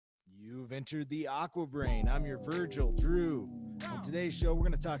have entered the Aqua Brain. I'm your Virgil, Drew. On today's show, we're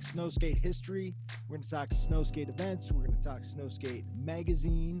going to talk snow skate history. We're going to talk snow skate events. We're going to talk Snow Skate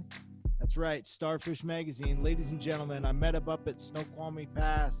Magazine. That's right, Starfish Magazine. Ladies and gentlemen, I met up at Snoqualmie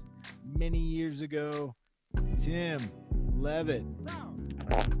Pass many years ago. Tim Leavitt.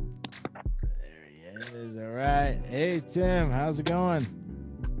 There he is. All right. Hey, Tim, how's it going?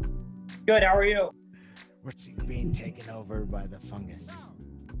 Good. How are you? We're being taken over by the fungus.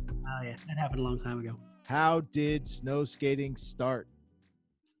 Oh, yeah. That happened a long time ago. How did snow skating start?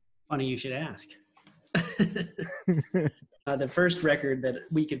 Funny you should ask. The first record that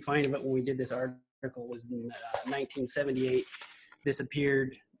we could find of it when we did this article was in 1978. This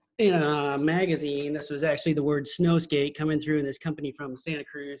appeared in a magazine. This was actually the word snow skate coming through, and this company from Santa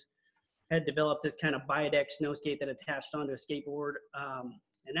Cruz had developed this kind of bi-deck snow skate that attached onto a skateboard.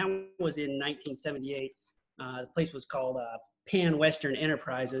 And that was in 1978. The place was called Pan Western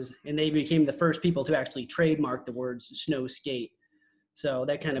Enterprises, and they became the first people to actually trademark the words snow skate. So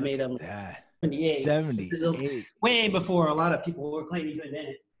that kind of made them 78. Way before a lot of people were claiming to invent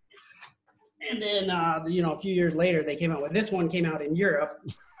it. And then, a few years later, they came out with this one. Came out in Europe.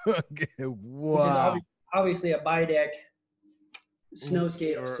 Okay, wow. Which is obviously a bi-deck snow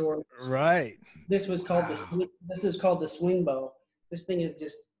skate of sorts. Right. This was called This is called the swing bow. This thing is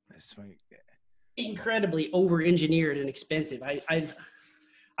just incredibly over-engineered and expensive. I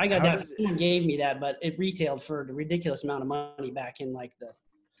got that. Someone gave me that, but it retailed for a ridiculous amount of money back in like the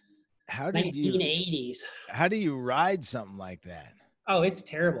 1980s. How do you ride something like that? Oh, it's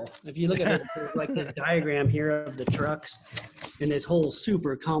terrible. If you look at it, there's like this diagram here of the trucks and this whole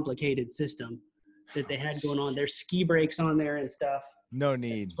super complicated system that they had going on. There's ski brakes on there and stuff. No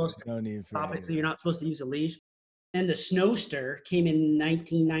need for it. So you're not supposed to use a leash. And the Snowster came in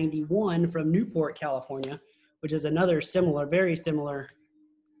 1991 from Newport, California, which is another very similar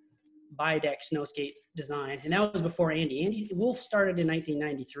bi-deck snow skate design. And that was before Andy. Andy Wolf started in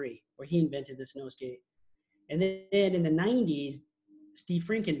 1993, where he invented the snow skate. And then in the 90s, Steve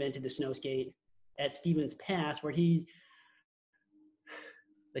Frink invented the snow skate at Stevens Pass, where they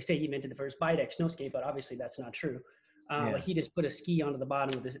say he invented the first bi-deck snow skate, but obviously that's not true. But he just put a ski onto the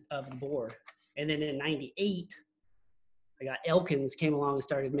bottom of the board. And then in 98, Elkins came along and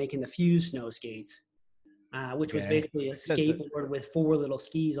started making the Fuse snow skates, which was basically a skateboard with 4 little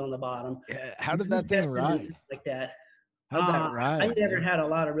skis on the bottom. Yeah. How did that thing ride? Like that. How'd that ride? I never had a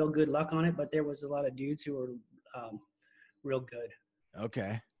lot of real good luck on it, but there was a lot of dudes who were real good.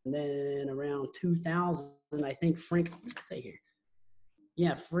 Okay. And then around 2000, I think Frink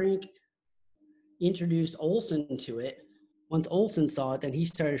introduced Olson to it. Once Olson saw it, then he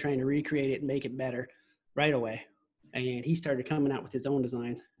started trying to recreate it and make it better right away. And he started coming out with his own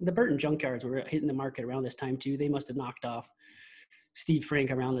designs. The Burton Junkyards were hitting the market around this time too. They must have knocked off Steve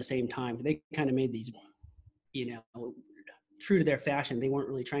Frink around the same time. They kind of made these, true to their fashion. They weren't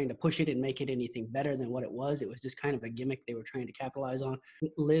really trying to push it and make it anything better than what it was. It was just kind of a gimmick they were trying to capitalize on.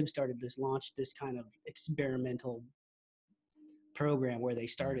 Lib launched this kind of experimental program where they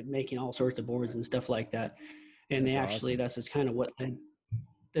started making all sorts of boards and stuff like that. And that's kind of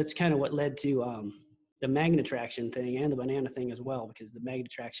what led to the Magnetraction thing and the banana thing as well, because the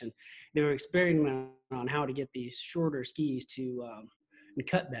Magnetraction, they were experimenting on how to get these shorter skis to and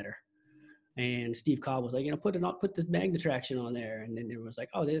cut better. And Steve Cobb was like, put this Magnetraction on there. And then there was like,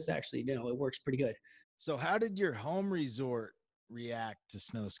 oh, this actually, it works pretty good. So how did your home resort react to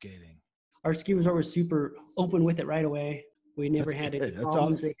snow skating? Our ski resort was super open with it right away. We never had any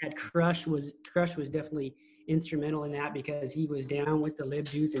problems. They had Crush was definitely instrumental in that, because he was down with the Lib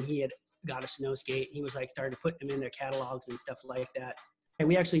dudes and he had got a snow skate. He was started putting them in their catalogs and stuff like that. And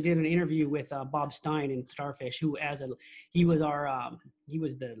we actually did an interview with Bob Stein in Starfish, who he was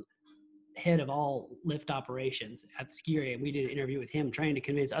the head of all lift operations at the ski area. We did an interview with him trying to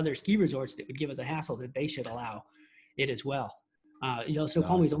convince other ski resorts that would give us a hassle that they should allow it as well.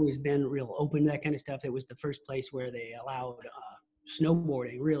 Snoqualmie's always been real open to that kind of stuff. It was the first place where they allowed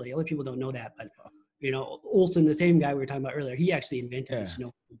snowboarding, really. Other people don't know that, but Olson, the same guy we were talking about earlier, he actually invented the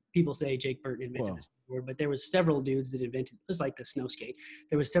snow. People say Jake Burton invented the snowboard, but there was several dudes that invented, just like the snow skate.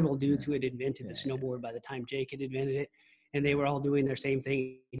 There was several dudes who had invented the snowboard by the time Jake had invented it, and they were all doing their same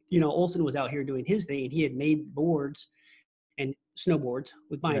thing. Olson was out here doing his thing, and he had made boards and snowboards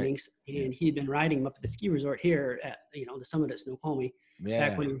with bindings, and he had been riding them up at the ski resort here at the summit at Snoqualmie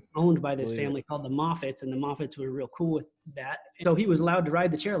back when he was owned by this family called the Moffats, and the Moffats were real cool with that. So he was allowed to ride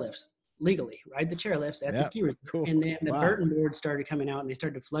the chairlifts legally, ride the chairlifts at the ski resort. Cool. And then the Burton boards started coming out, and they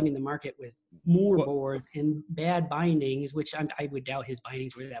started flooding the market with more boards and bad bindings, which I would doubt his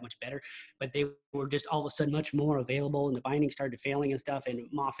bindings were that much better, but they were just all of a sudden much more available, and the bindings started failing and stuff. And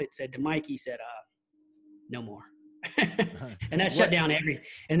Moffett said to Mikey, no more. And that shut down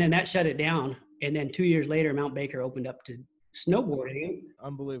that shut it down. And then 2 years later, Mount Baker opened up to snowboarding.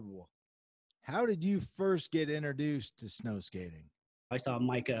 Unbelievable. How did you first get introduced to snow skating? I saw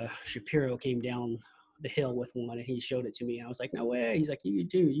Micah Shapiro came down the hill with one, and he showed it to me. I was like, no way. He's like,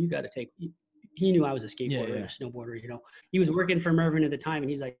 you got to take. He knew I was a skateboarder and a snowboarder. You know, he was working for Mervyn at the time, and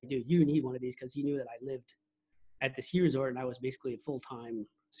he's like, dude, you need one of these, because he knew that I lived at the ski resort, and I was basically a full-time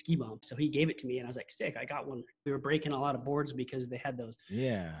ski bum. So he gave it to me, and I was like, sick, I got one. We were breaking a lot of boards because they had those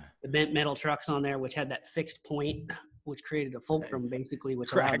the bent metal trucks on there, which had that fixed point, which created a fulcrum basically,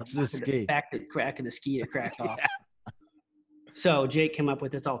 which allowed the crack of the ski to crack off. So Jake came up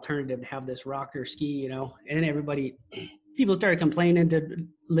with this alternative to have this rocker ski, you know, and then people started complaining to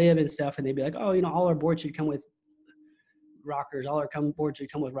Liv and stuff, and they'd be like, oh, you know, all our boards should come with rockers, boards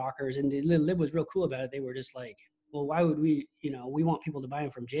should come with rockers. And Liv was real cool about it. They were just like, well, why would we, you know, we want people to buy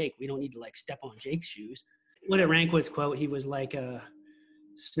them from Jake. We don't need to like step on Jake's shoes. What at Rankwith's quote, he was like,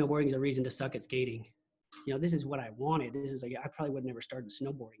 snowboarding is a reason to suck at skating. You know, this is what I wanted. This is like, I probably would have never started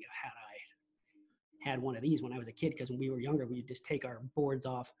snowboarding had I had one of these when I was a kid, because when we were younger, we'd just take our boards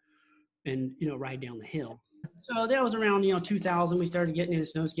off and, you know, ride down the hill. So that was around, you know, 2000, we started getting into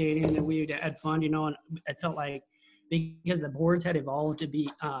snow skating, and we had fun, you know, and it felt like, because the boards had evolved to be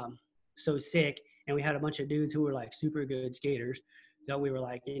so sick, and we had a bunch of dudes who were like super good skaters. So we were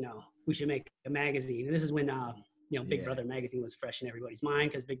like, you know, we should make a magazine. And this is when, you know, Big Brother magazine was fresh in everybody's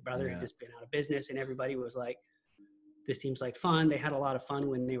mind, because Big Brother had just been out of business, and everybody was like, this seems like fun. They had a lot of fun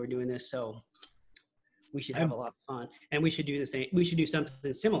when they were doing this. So we should have a lot of fun, and we should do the same. We should do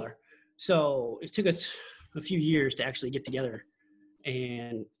something similar. So it took us a few years to actually get together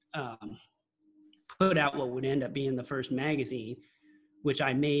and put out what would end up being the first magazine, which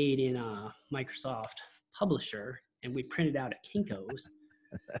I made in a Microsoft Publisher, and we printed out at Kinko's.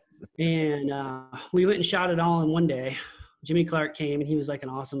 And we went and shot it all in one day. Jimmy Clarke came, and he was like an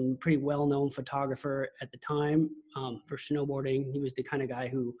awesome, pretty well-known photographer at the time for snowboarding. He was the kind of guy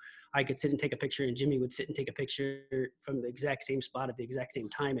who I could sit and take a picture, and Jimmy would sit and take a picture from the exact same spot at the exact same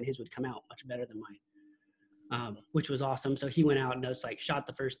time, and his would come out much better than mine, which was awesome. So he went out and shot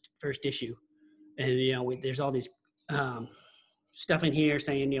the first issue. And, you know, there's all these stuff in here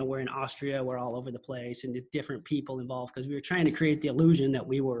saying, you know, we're in Austria, we're all over the place, and there's different people involved, because we were trying to create the illusion that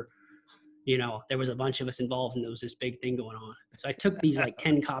we were, you know, there was a bunch of us involved, and there was this big thing going on. So I took these like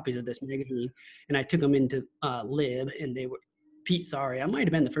 10 copies of this magazine, and I took them into Lib, and they were, Pete Sorry, I might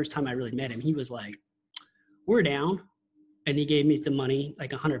have been the first time I really met him. He was like, we're down. And he gave me some money,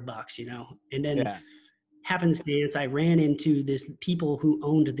 like $100, you know, and then happenstance, I ran into this people who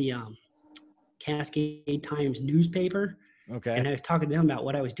owned the Cascade Times newspaper. Okay. And I was talking to them about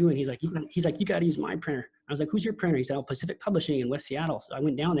what I was doing. He's like, you got to use my printer. I was like, who's your printer? He said, oh, Pacific Publishing in West Seattle. So I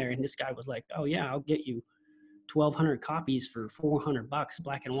went down there, and this guy was like, oh yeah, I'll get you 1,200 copies for $400,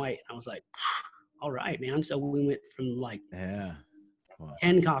 black and white. And I was like, all right, man. So we went from like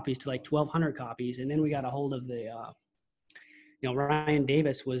 10 copies to like 1,200 copies. And then we got a hold of the, you know, Ryan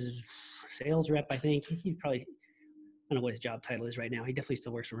Davis was sales rep, I think. He probably, I don't know what his job title is right now. He definitely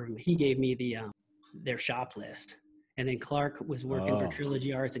still works for him. He gave me the their shop list. And then Clarke was working for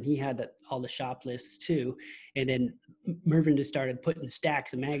Trilogy Arts, and he had all the shop lists too. And then Mervyn just started putting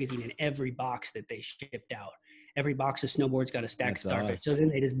stacks of magazine in every box that they shipped out. Every box of snowboards got a stack of Starfish. Awesome. So then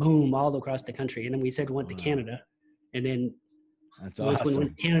they just boom all across the country. And then we said we went to Canada. And then once we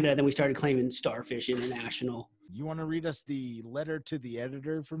went to Canada, then we started claiming Starfish International. You want to read us the letter to the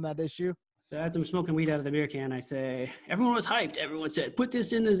editor from that issue? So as I'm smoking weed out of the beer can, I say, everyone was hyped. Everyone said, put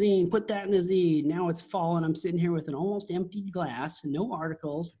this in the zine, put that in the zine. Now it's fall, and I'm sitting here with an almost empty glass, no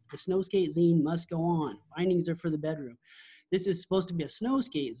articles. The snow skate zine must go on. Bindings are for the bedroom. This is supposed to be a snow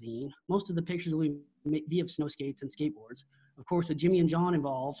skate zine. Most of the pictures will be of snow skates and skateboards. Of course, with Jimmy and John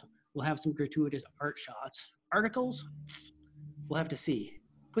involved, we'll have some gratuitous art shots. Articles? We'll have to see.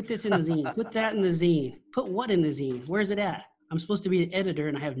 Put this in the zine. Put that in the zine. Put what in the zine? Where's it at? I'm supposed to be an editor,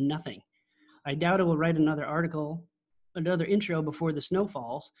 and I have nothing. I doubt I will write another article, another intro before the snow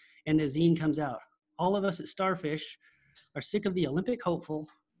falls and the zine comes out. All of us at Starfish are sick of the Olympic hopeful,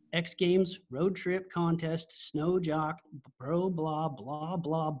 X Games, road trip contest, snow jock, bro, blah, blah,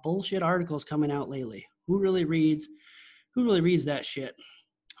 blah, bullshit articles coming out lately. Who really reads that shit?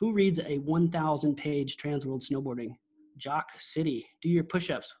 Who reads a 1,000-page Transworld Snowboarding? Jock City. Do your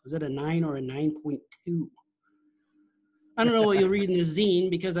push-ups. Was it a 9 or a 9.2? I don't know what you'll read in this zine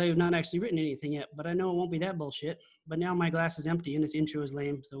because I have not actually written anything yet, but I know it won't be that bullshit. But now my glass is empty and this intro is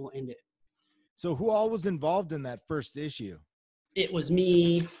lame, so we'll end it. So who all was involved in that first issue? It was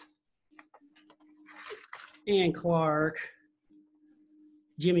me and Clarke,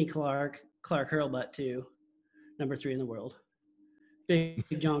 Jimmy Clarke Hurlbut too, number 3 in the world. Big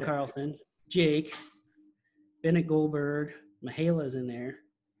John Carlson, Jake, Bennett Goldberg, Mahala's in there,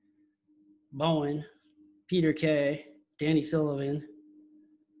 Bowen, Peter Kay, Danny Sullivan.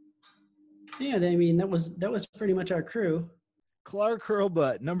 Yeah, I mean that was pretty much our crew. Clarke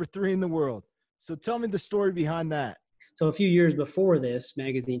Hurlbut, number 3 in the world. So tell me the story behind that. So a few years before this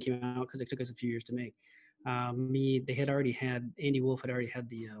magazine came out, because it took us a few years to make, Andy Wolf had already had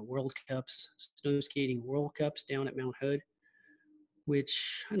the World Cups, snow skating World Cups down at Mount Hood,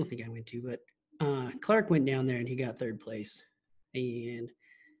 which I don't think I went to, but Clarke went down there and he got 3rd place. And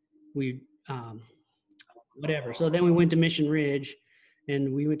we, whatever. So then we went to Mission Ridge,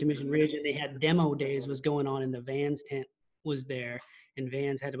 and they had demo days was going on, and the Vans tent was there, and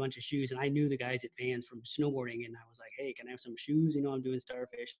Vans had a bunch of shoes, and I knew the guys at Vans from snowboarding, and I was like, hey, can I have some shoes? You know, I'm doing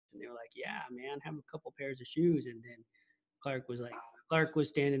Starfish. And they were like, yeah, man, have a couple pairs of shoes. And then Clarke was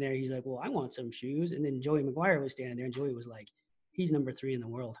standing there. He's like, well, I want some shoes. And then Joey McGuire was standing there, and Joey was like, he's number 3 in the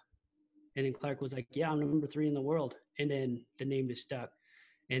world. And then Clarke was like, yeah, I'm number 3 in the world. And then the name just stuck.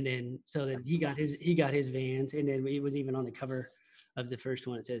 And then, so then he got his Vans, and then it was even on the cover of the first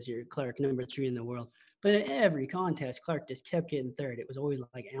one. It says here, Clarke, number 3 in the world. But at every contest, Clarke just kept getting 3rd. It was always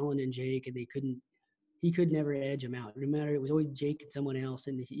like Alan and Jake, and he could never edge him out. No matter, it was always Jake and someone else,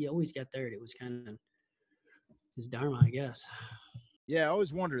 and he always got 3rd. It was kind of his dharma, I guess. Yeah, I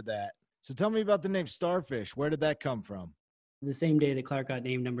always wondered that. So tell me about the name Starfish. Where did that come from? The same day that Clarke got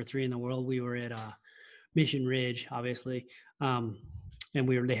named number 3 in the world, we were at Mission Ridge, obviously. And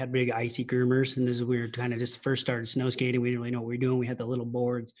they had big icy groomers, and we were kind of just first started snow skating. We didn't really know what we were doing. We had the little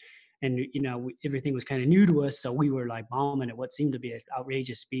boards, and everything was kind of new to us. So we were like bombing at what seemed to be at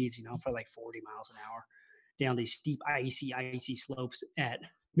outrageous speeds, probably like 40 miles an hour down these steep, icy slopes at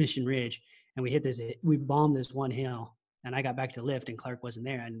Mission Ridge. And we bombed this one hill, and I got back to the lift, and Clarke wasn't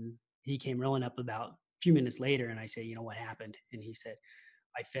there. And he came rolling up about a few minutes later, and I said, what happened? And he said,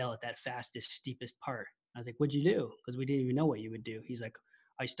 I fell at that fastest, steepest part. I was like, what'd you do? Because we didn't even know what you would do. He's like,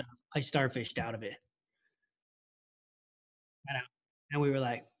 I starfished out of it. And we were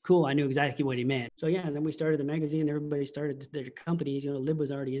like, cool. I knew exactly what he meant. So yeah, and then we started the magazine. Everybody started their companies. Lib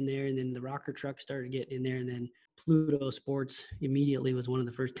was already in there, and then the rocker truck started getting in there, and then Pluto Sports immediately was one of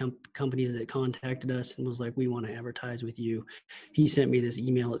the first companies that contacted us and was like, we want to advertise with you. He sent me this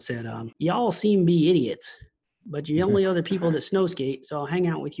email that said, y'all seem to be idiots, but you're the only other people that snow skate, so I'll hang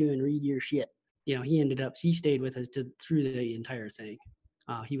out with you and read your shit. He stayed with us through the entire thing.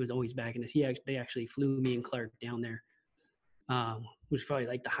 He was always backing us. They actually flew me and Clarke down there, which was probably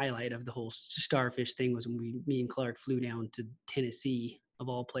like the highlight of the whole Starfish thing was when me and Clarke flew down to Tennessee, of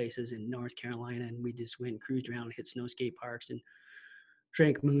all places, in North Carolina, and we just went and cruised around and hit snow skate parks and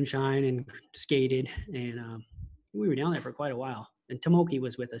drank moonshine and skated, and we were down there for quite a while. And Tomoki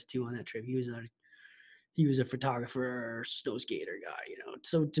was with us too on that trip. He was a photographer, snow skater guy,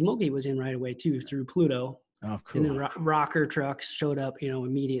 So Tomoki was in right away too through Pluto. Oh, cool. And then rocker trucks showed up,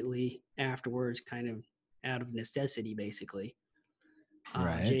 immediately afterwards, kind of out of necessity, basically.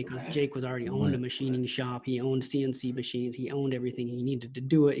 Right. Jake was already owned a machining shop. He owned CNC machines. He owned everything he needed to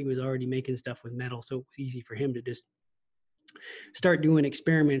do it. He was already making stuff with metal, so it was easy for him to just start doing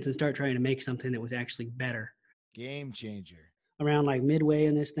experiments and start trying to make something that was actually better. Game changer. Around like midway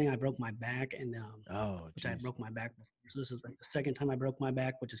in this thing, I broke my back, and I broke my back before. So this is like the second time I broke my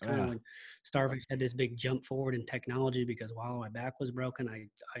back, which is kind of when Starfish had this big jump forward in technology, because while my back was broken, I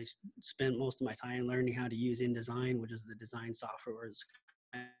spent most of my time learning how to use InDesign, which is the design software. It's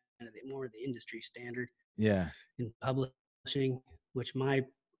kind of more of the industry standard. Yeah. In publishing, which my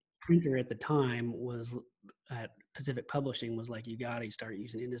printer at the time was at Pacific Publishing was like, you got to start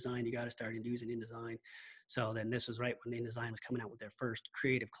using InDesign. You got to start using InDesign. So then this was right when InDesign was coming out with their first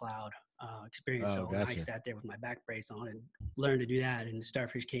Creative Cloud experience. I sat there with my back brace on and learned to do that. And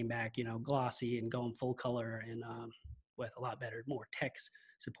Starfish came back, glossy and going full color and with a lot better, more text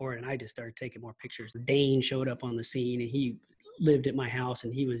support. And I just started taking more pictures. Dane showed up on the scene, and he lived at my house,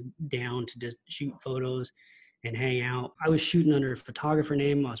 and he was down to just shoot photos and hang out. I was shooting under a photographer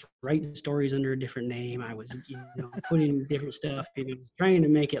name. I was writing stories under a different name. I was, putting different stuff, trying to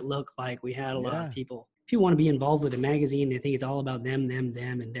make it look like we had a lot of people. People want to be involved with a magazine. They think it's all about them,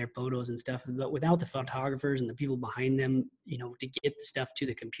 and their photos and stuff. But without the photographers and the people behind them, to get the stuff to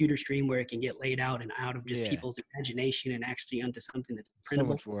the computer screen where it can get laid out and out of just people's imagination and actually onto something that's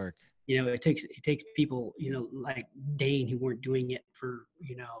printable. So much work. it takes people, like Dane, who weren't doing it for,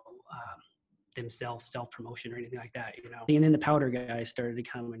 themselves, self-promotion or anything like that, And then the powder guys started to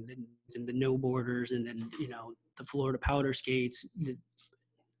come, and the no borders, and then, the Florida Powder Skates.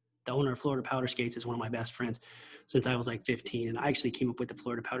 The owner of Florida Powder Skates is one of my best friends since I was like 15. And I actually came up with the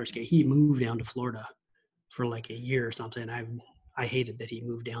Florida Powder Skate. He moved down to Florida for like a year or something. I hated that he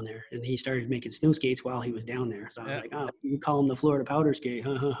moved down there, and he started making snow skates while he was down there. So I was like, oh, you call him the Florida Powder Skate.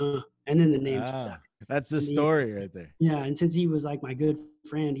 And then the name stuck. That's the story right there. Yeah. And since he was like my good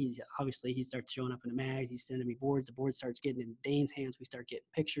friend, he starts showing up in the mag. He's sending me boards. The board starts getting in Dane's hands. We start getting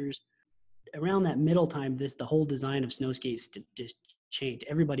pictures. Around that middle time, the whole design of snow skates just changed.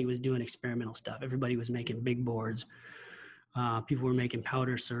 Everybody was doing experimental stuff. Everybody was making big boards. People were making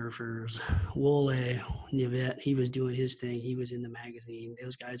powder surfers. Leavitt, he was doing his thing. He was in the magazine.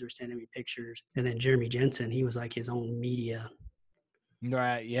 Those guys were sending me pictures. And then Jeremy Jensen, he was like his own media.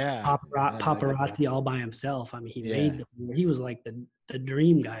 Right, yeah. Paparazzi all by himself. I mean, he was like the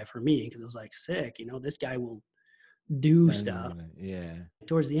dream guy for me, because it was like, sick, this guy will do stuff. Yeah.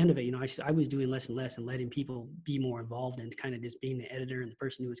 Towards the end of it, I was doing less and less and letting people be more involved and kind of just being the editor and the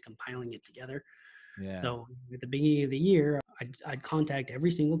person who was compiling it together. Yeah. So at the beginning of the year, I'd contact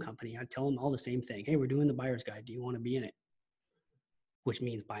every single company. I'd tell them all the same thing. Hey, we're doing the buyer's guide. Do you want to be in it? Which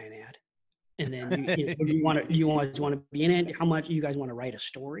means buy an ad. And then you want to be in it? How much you guys want to write a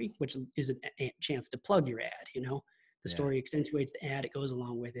story, which is a chance to plug your ad. The story accentuates the ad. It goes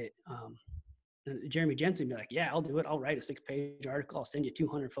along with it. And Jeremy Jensen would be like, yeah, I'll do it. I'll write a 6-page article. I'll send you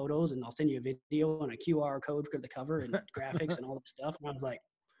 200 photos, and I'll send you a video and a QR code for the cover and graphics and all that stuff. And I was like,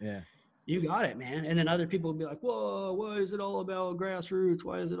 yeah, you got it, man. And then other people would be like, whoa, why is it all about grassroots?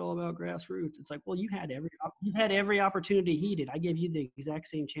 Why is it all about grassroots? It's like, well, you had every opportunity he did. I gave you the exact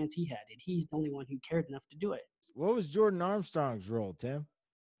same chance he had. And he's the only one who cared enough to do it. What was Jordan Armstrong's role, Tim?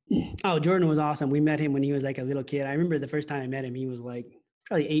 Oh, Jordan was awesome. We met him when he was like a little kid. I remember the first time I met him, he was like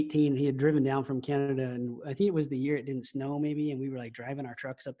probably 18. He had driven down from Canada, and I think it was the year it didn't snow maybe. And we were like driving our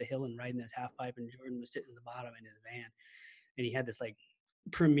trucks up the hill and riding this half pipe, and Jordan was sitting in the bottom in his van. And he had this like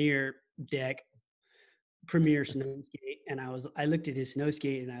premier snow skate. And I looked at his snow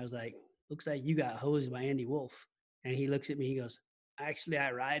skate and I was like, looks like you got hosed by Andy Wolf. And he looks at me, he goes, actually,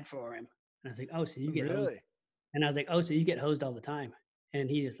 I ride for him. And I was like, oh, so you get hosed. And I was like, oh, so you get hosed all the time. And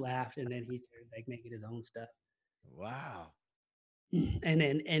he just laughed, and then he started like making his own stuff. Wow. And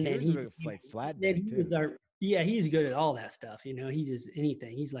then he was like flat deck too. He's good at all that stuff. He just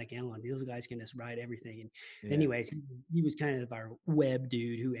anything. He's like Alan. Those guys can just ride everything. And anyways, he was kind of our web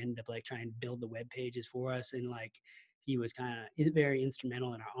dude who ended up like trying to build the web pages for us, and like he was kind of very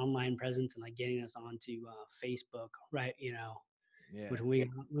instrumental in our online presence and like getting us onto Facebook, right? Which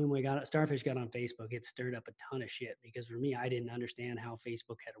when we got Starfish got on Facebook, it stirred up a ton of shit, because for me, I didn't understand how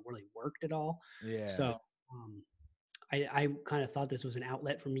Facebook had really worked at all. Yeah. So I kind of thought this was an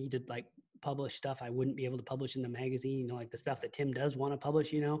outlet for me to like publish stuff I wouldn't be able to publish in the magazine, like the stuff that Tim does want to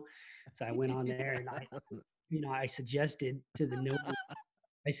publish, So I went on there and I suggested to the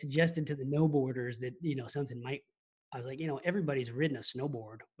no borders that, something I was like, everybody's ridden a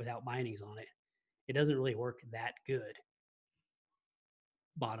snowboard without bindings on it. It doesn't really work that good.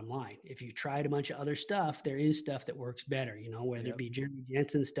 Bottom line, if you tried a bunch of other stuff, there is stuff that works better, whether it be Jeremy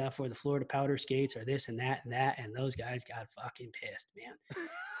Jensen stuff or the Florida Powder Skates or this and that, and those guys got fucking pissed,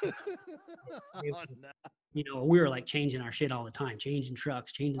 man. We were like changing our shit all the time, changing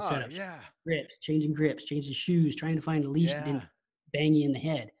trucks, changing setups, grips, changing shoes, trying to find a leash that didn't bang you in the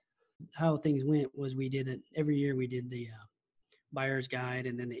head. How things went was we did it every year. We did the buyer's guide,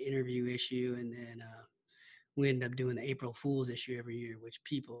 and then the interview issue, and then we ended up doing the April Fool's issue every year, which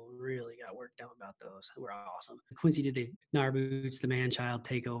people really got worked up about those. They were awesome. Quincy did the Narboots, the Man-Child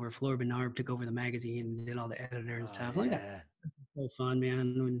takeover. Florba Narb took over the magazine and did all the editor and stuff. Like that. So fun,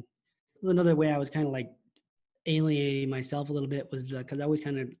 man. Another way I was kind of like alienating myself a little bit was because I always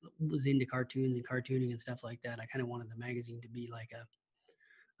kind of was into cartoons and cartooning and stuff like that. I kind of wanted the magazine to be like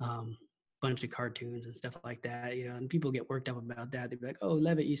a bunch of cartoons and stuff like that, and people get worked up about that. They'd be like, oh,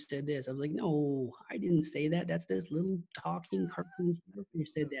 Leavitt, you said this. I was like, no, I didn't say that. That's this little talking cartoon you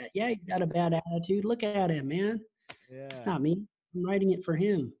said that. Yeah, you got a bad attitude. Look at him, man. Yeah. It's not me. I'm writing it for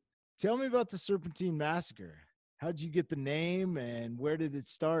him. Tell me about the Serpentine Massacre. How'd you get the name, and where did it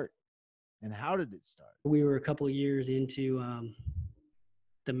start, and how did it start? We were a couple of years into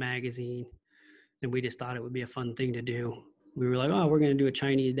the magazine, and we just thought it would be a fun thing to do. We were like, oh, we're going to do a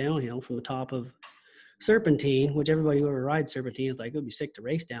Chinese downhill from the top of Serpentine, which everybody who ever rides Serpentine is like, it would be sick to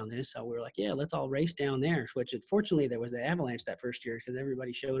race down this. So we were like, yeah, let's all race down there. Which fortunately there was the avalanche that first year because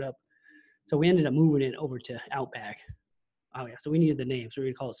everybody showed up. So we ended up moving it over to Outback. Oh yeah, so we needed the name, so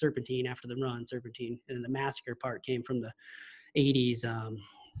we call it Serpentine after the run, Serpentine, and then the massacre part came from the '80s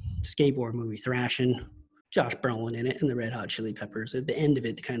skateboard movie Thrashing. Josh Brolin in it, and the Red Hot Chili Peppers. At the end of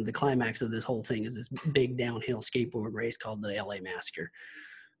it, kind of the climax of this whole thing is this big downhill skateboard race called the LA Massacre.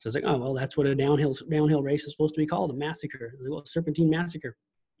 So it's like, oh well, that's what a downhill race is supposed to be called, a massacre. Like, well, Serpentine Massacre.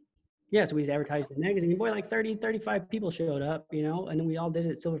 Yeah, so we advertised in the magazine. Boy, like 30, 35 people showed up, and then we all did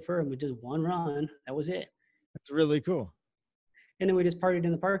it at Silver Fir with just one run. That was it. That's really cool. And then we just partied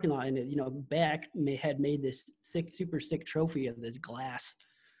in the parking lot, and Beck had made this super sick trophy of this glass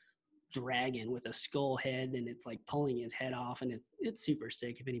dragon with a skull head, and it's like pulling his head off, and it's super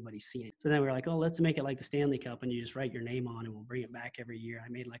sick if anybody's seen it. So then we were like, oh, let's make it like the Stanley Cup, and you just write your name on, and we'll bring it back every year. I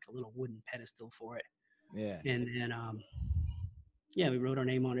made like a little wooden pedestal for it. Yeah. And then we wrote our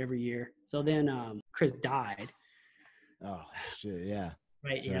name on it every year. So then Chris died. Oh shit, yeah.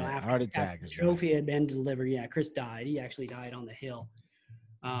 Right. That's After heart attack. The trophy had been delivered. Yeah, Chris died. He actually died on the hill.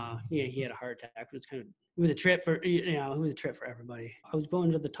 He had a heart attack. It was a trip for everybody. I was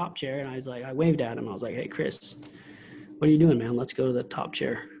going to the top chair, and I waved at him. I was like, hey, Chris, what are you doing, man? Let's go to the top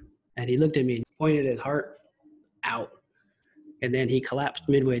chair. And he looked at me and pointed his heart out. And then he collapsed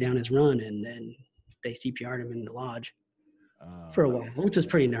midway down his run, and then they CPR'd him in the lodge for a while, which was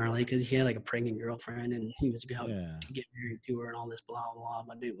pretty gnarly because he had like a pregnant girlfriend, and he was going to get married to her and all this blah, blah,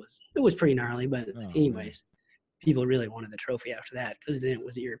 blah. But it was pretty gnarly. But anyways, people really wanted the trophy after that because then it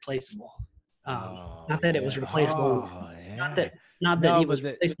was irreplaceable. Not that it was replaceable. Not that he was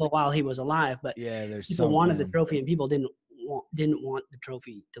replaceable while he was alive, but people wanted the trophy, and people didn't want the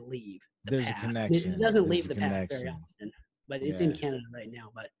trophy to leave the There's past. a connection. It doesn't leave the past very often, but it's in Canada right now.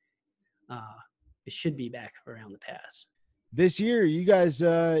 But it should be back around the past. This year, you guys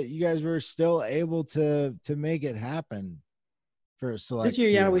were still able to make it happen for a select. This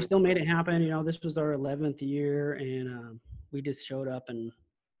year, we still made it happen. This was our 11th year, and we just showed up, and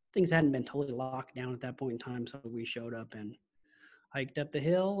things hadn't been totally locked down at that point in time. So we showed up and hiked up the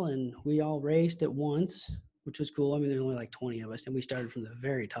hill, and we all raced at once, which was cool. I mean, there were only like 20 of us, and we started from the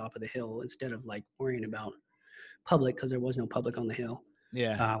very top of the hill instead of like worrying about public because there was no public on the hill.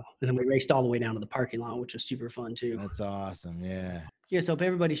 Yeah. And then we raced all the way down to the parking lot, which was super fun too. That's awesome. Yeah. Yeah. So if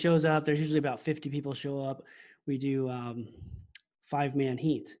everybody shows up, there's usually about 50 people show up. We do 5-man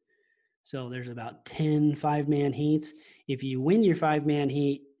heats. So there's about 10 5-man heats. If you win your 5-man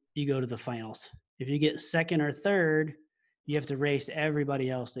heat, you go to the finals. If you get second or third, you have to race everybody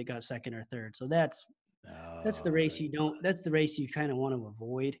else that got second or third. So that's the race that's the race you kind of want to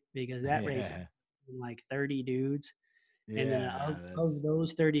avoid because that race has like 30 dudes. And then of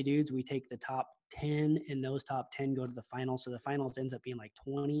those 30 dudes, we take the top 10, and those top 10 go to the finals. So the finals ends up being like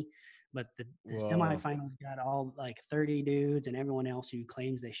 20, but the semifinals got all like 30 dudes, and everyone else who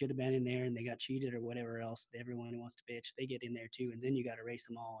claims they should have been in there and they got cheated or whatever else, everyone who wants to bitch, they get in there too. And then you got to race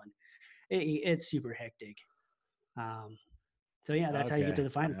them all. And it's super hectic. So yeah, that's how you get to the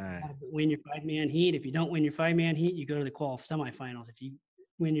final. Right. Win your 5-man heat. If you don't win your 5-man heat, you go to the semifinals. If you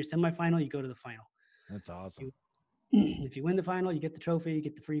win your semifinal, you go to the final. That's awesome. If you win the final, you get the trophy, you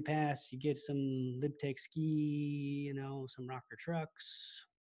get the free pass, you get some LibTech ski, some rocker trucks,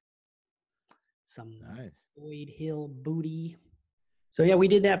 some Boyd Hill booty. So yeah, we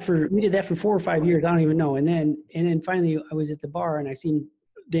did that for 4 or 5 years. I don't even know. And then finally I was at the bar and I seen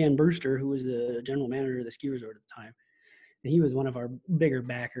Dan Brewster, who was the general manager of the ski resort at the time. And he was one of our bigger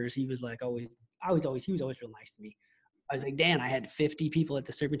backers. He was like he was always real nice to me. I was like, Dan, I had 50 people at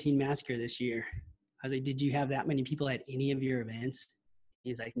the Serpentine Massacre this year. I was like, did you have that many people at any of your events?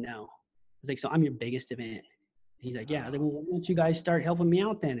 He's like, no. I was like, so I'm your biggest event. He's like, yeah. I was like, well, why don't you guys start helping me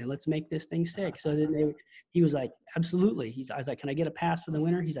out then, and let's make this thing sick. So then he was like, absolutely. I was like, can I get a pass for the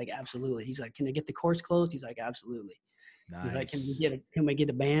winter? He's like, absolutely. He's like, can I get the course closed? He's like, absolutely. Nice. He's like, can we get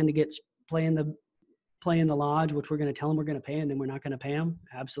a band to get play in the lodge, which we're going to tell them we're going to pay, and then we're not going to pay them?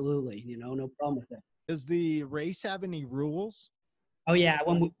 Absolutely. No problem with that. Does the race have any rules? Oh yeah,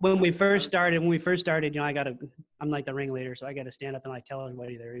 when we first started, I'm like the ringleader, so I got to stand up and like tell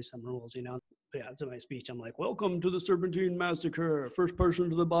everybody there is some rules, Yeah, it's in my speech. I'm like, welcome to the Serpentine Massacre. First person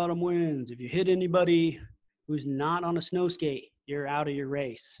to the bottom wins. If you hit anybody who's not on a snow skate, you're out of your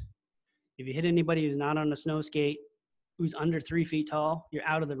race. If you hit anybody who's not on a snow skate, who's under 3 feet tall, you're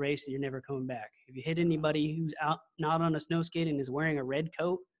out of the race and you're never coming back. If you hit anybody who's not on a snow skate and is wearing a red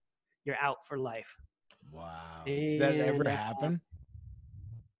coat, you're out for life. Wow. Did that ever happen?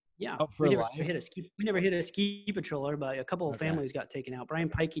 Yeah, we never hit a ski patroller, but a couple of families got taken out. Brian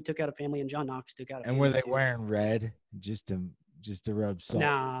Pikey took out a family, and John Knox took out a family. And were they wearing red just to rub salt?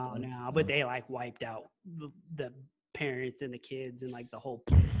 No, but they like wiped out the parents and the kids and like the whole.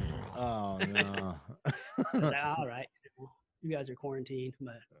 Oh no! I was like, all right. you guys are quarantined.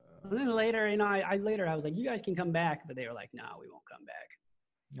 But and then later, I was like, you guys can come back, but they were like, no, we won't come back.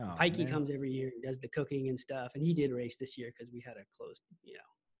 No, Pikey comes every year and does the cooking and stuff, and he did race this year because we had a closed,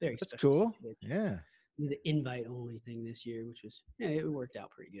 very That's special cool. situation. Yeah, the invite only thing this year, which was it worked out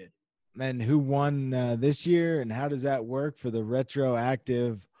pretty good. And who won this year, and how does that work for the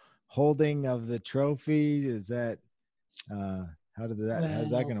retroactive holding of the trophy? Is that how's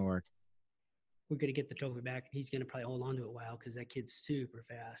that going to work? We're going to get the trophy back, and he's going to probably hold on to it a while because that kid's super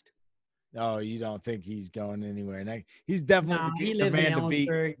fast. Oh, you don't think he's going anywhere? Now, he's definitely he lives in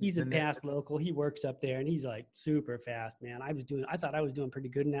Ellensburg. He's a past local. He works up there, and he's like super fast, man. I thought I was doing pretty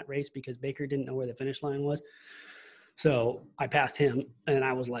good in that race because Baker didn't know where the finish line was. So I passed him, and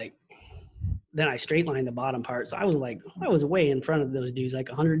I was like, then I straight lined the bottom part. So I was way in front of those dudes, like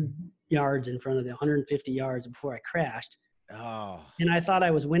 100 yards in front of them, 150 yards before I crashed. Oh. And I thought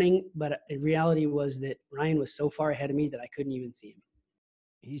I was winning, but in reality was that Ryan was so far ahead of me that I couldn't even see him.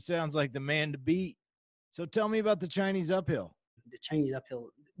 He sounds like the man to beat. So tell me about the Chinese uphill. The Chinese uphill,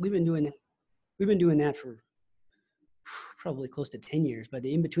 we've been doing that for probably close to 10 years. But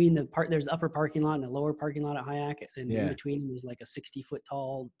in between there's the upper parking lot and the lower parking lot at Hyack, and in between there's like a 60-foot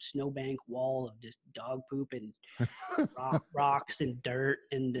tall snowbank wall of just dog poop and rocks and dirt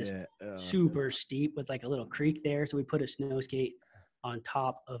and just super steep with like a little creek there. So we put a snow skate on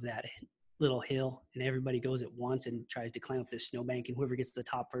top of that little hill, and everybody goes at once and tries to climb up this snowbank, and whoever gets to the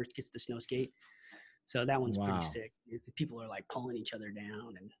top first gets the snow skate. So that one's pretty sick. People are like pulling each other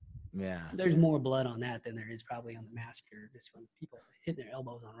down, and there's more blood on that than there is probably on the Massacre, just from people hitting their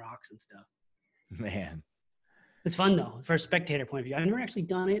elbows on rocks and stuff. Man, it's fun though, for a spectator point of view. I've never actually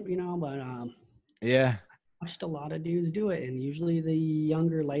done it, but I watched a lot of dudes do it, and usually the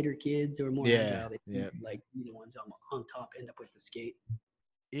younger, lighter kids or more agile, like the ones on top end up with the skate.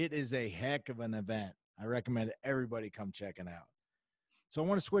 It is a heck of an event. I recommend everybody come check it out. So I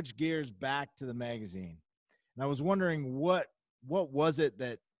want to switch gears back to the magazine. And I was wondering what was it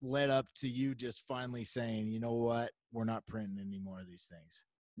that led up to you just finally saying, you know what, we're not printing any more of these things?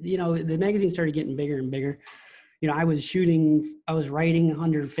 The magazine started getting bigger and bigger. I was writing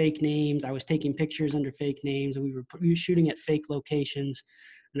under fake names. I was taking pictures under fake names, and we were shooting at fake locations.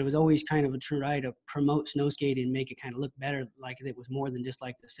 And it was always kind of a try to promote snow skating and make it kind of look better, like it was more than just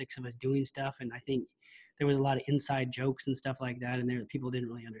like the six of us doing stuff. And I think there was a lot of inside jokes and stuff like that in there that people didn't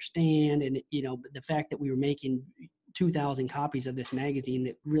really understand. And, but the fact that we were making 2,000 copies of this magazine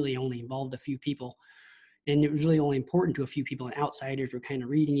that really only involved a few people, and it was really only important to a few people, and outsiders were kind of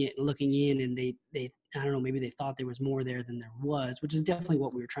reading it and looking in, and they I don't know, maybe they thought there was more there than there was, which is definitely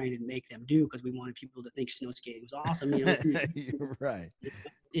what we were trying to make them do, because we wanted people to think snow skating was awesome. You're right.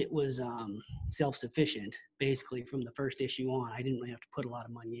 It was self-sufficient basically from the first issue on. I didn't really have to put a lot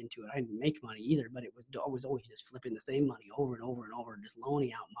of money into it. I didn't make money either, but I was always just flipping the same money over and over and over, just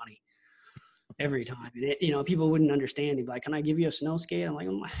loaning out money every time. And people wouldn't understand. They'd be like, can I give you a snow skate? I'm like,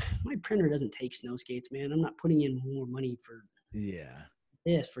 my printer doesn't take snow skates, man. I'm not putting in more money for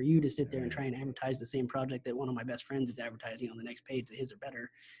this for you to sit there and try and advertise the same project that one of my best friends is advertising on the next page that his are better,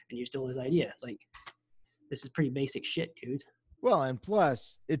 and you stole his idea. It's like, this is pretty basic shit, dude. Well, and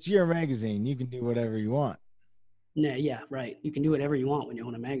plus, it's your magazine. You can do whatever you want. Yeah, right. You can do whatever you want when you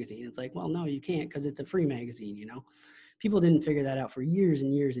own a magazine. It's like, well, no, you can't, because it's a free magazine, People didn't figure that out for years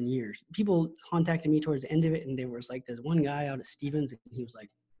and years and years. People contacted me towards the end of it, and there was like this one guy out at Stevens, and he was like,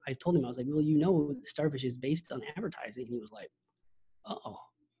 I told him, I was like, well, Starfish is based on advertising. And he was like, oh,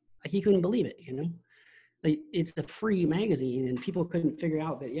 like he couldn't believe it, Like, it's a free magazine, and people couldn't figure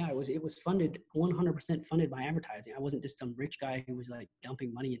out that, it was funded 100% funded by advertising. I wasn't just some rich guy who was like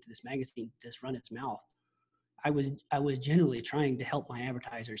dumping money into this magazine to just run its mouth. I was generally trying to help my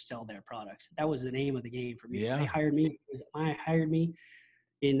advertisers sell their products. That was the name of the game for me. Yeah. They hired me.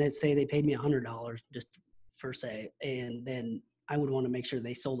 And let's say they paid me $100 just for say, and then I would want to make sure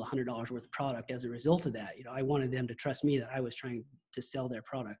they sold $100 worth of product as a result of that. I wanted them to trust me that I was trying to sell their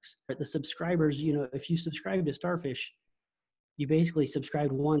products. But the subscribers, if you subscribe to Starfish, you basically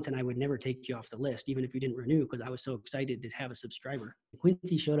subscribed once, and I would never take you off the list, even if you didn't renew, because I was so excited to have a subscriber.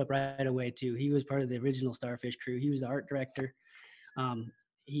 Quincy showed up right away too. He was part of the original Starfish crew. He was the art director.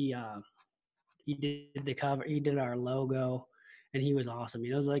 He did the cover. He did our logo, and he was awesome.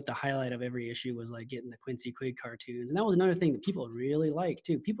 It was like the highlight of every issue was like getting the Quincy Quigg cartoons, and that was another thing that people really liked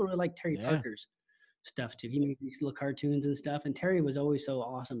too. People really liked Terry Parker's stuff too. He made these little cartoons and stuff, and Terry was always so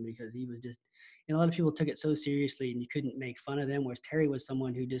awesome because he was just, a lot of people took it so seriously and you couldn't make fun of them, whereas Terry was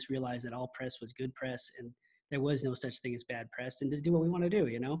someone who just realized that all press was good press and there was no such thing as bad press, and just do what we want to do,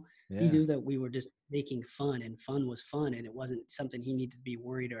 He knew that we were just making fun, and fun was fun, and it wasn't something he needed to be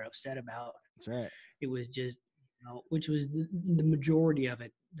worried or upset about. That's right. It was just which was the majority of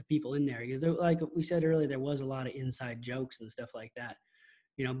it, the people in there. Because like we said earlier, there was a lot of inside jokes and stuff like that,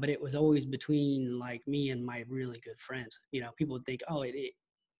 but it was always between like me and my really good friends. People would think, oh,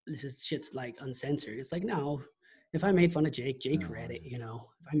 this is shit's like uncensored. It's like, no, if I made fun of Jake read it, if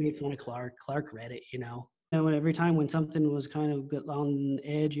I made fun of Clarke read it, And every time when something was kind of on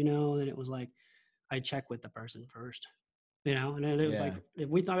edge, then it was like, I check with the person first. And then it was like, if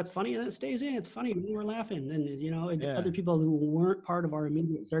we thought it's funny, then it stays in. It's funny. We were laughing. And, other people who weren't part of our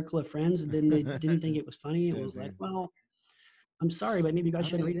immediate circle of friends, then they didn't think it was funny. It was like, well, I'm sorry, but maybe you guys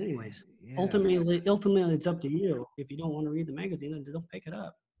shouldn't read it anyways. Ultimately, it's up to you. If you don't want to read the magazine, then don't pick it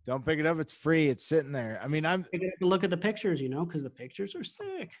up. Don't pick it up. It's free. It's sitting there. I mean, pick it up and look at the pictures, because the pictures are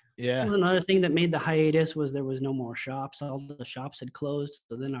sick. Yeah. Another thing that made the hiatus was there was no more shops. All the shops had closed.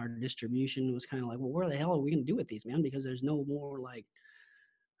 So then our distribution was kind of like, well, where the hell are we going to do with these, man? Because there's no more like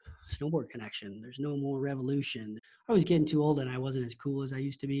snowboard connection. There's no more revolution. I was getting too old and I wasn't as cool as I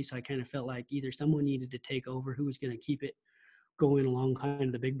used to be. So I kind of felt like either someone needed to take over who was going to keep it going along kind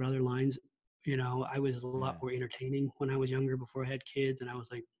of the Big Brother lines. I was a lot more entertaining when I was younger before I had kids, and I was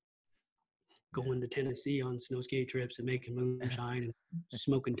like going to Tennessee on snow skate trips and making moonshine and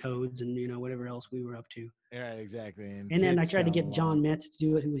smoking toads and whatever else we were up to. Yeah, exactly. And then I tried to get John Metz to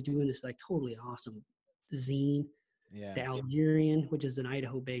do it, who was doing this like totally awesome zine. The Algerian, which is an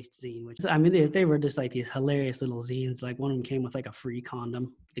Idaho-based zine. Which they were just like these hilarious little zines. Like one of them came with like a free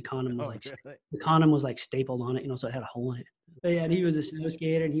condom. The condom was the condom was like stapled on it, so it had a hole in it. But yeah, and he was a snow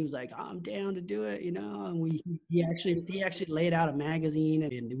skater, and he was like, "I'm down to do it," And he actually laid out a magazine,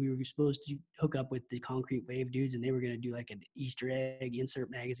 and we were supposed to hook up with the Concrete Wave dudes, and they were going to do like an Easter egg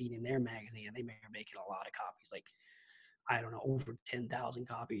insert magazine in their magazine, and they were making a lot of copies, like I don't know, over 10,000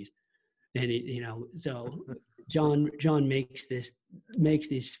 copies. And so John makes this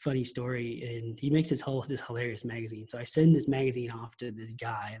funny story, and he makes this hilarious magazine. So I send this magazine off to this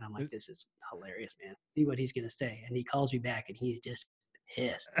guy, and I'm like, "This is hilarious, man. See what he's gonna say." And he calls me back, and he's just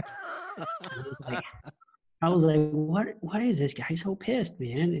pissed. I was like, "What? Why is this guy so pissed,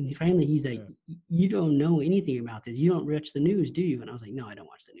 man?" And finally, he's like, "You don't know anything about this. You don't watch the news, do you?" And I was like, "No, I don't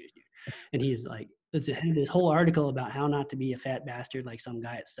watch the news, dude." And he's like, "There's this whole article about how not to be a fat bastard like some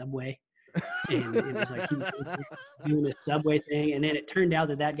guy at Subway." And it was like he was doing a Subway thing, and then it turned out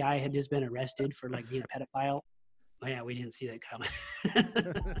that guy had just been arrested for like being a pedophile. Oh, yeah, we didn't see that coming.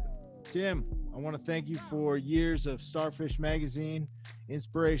 Tim, I want to thank you for years of Starfish Magazine,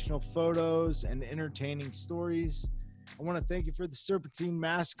 inspirational photos, and entertaining stories. I want to thank you for the Serpentine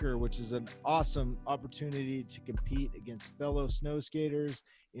Massacre, which is an awesome opportunity to compete against fellow snow skaters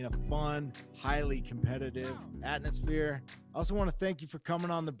in a fun, highly competitive atmosphere. I also want to thank you for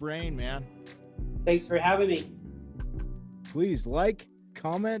coming on The Brain, man. Thanks for having me. Please like,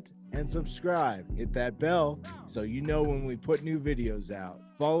 comment, and subscribe. Hit that bell so you know when we put new videos out.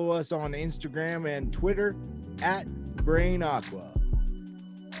 Follow us on Instagram and Twitter @BrainAqua.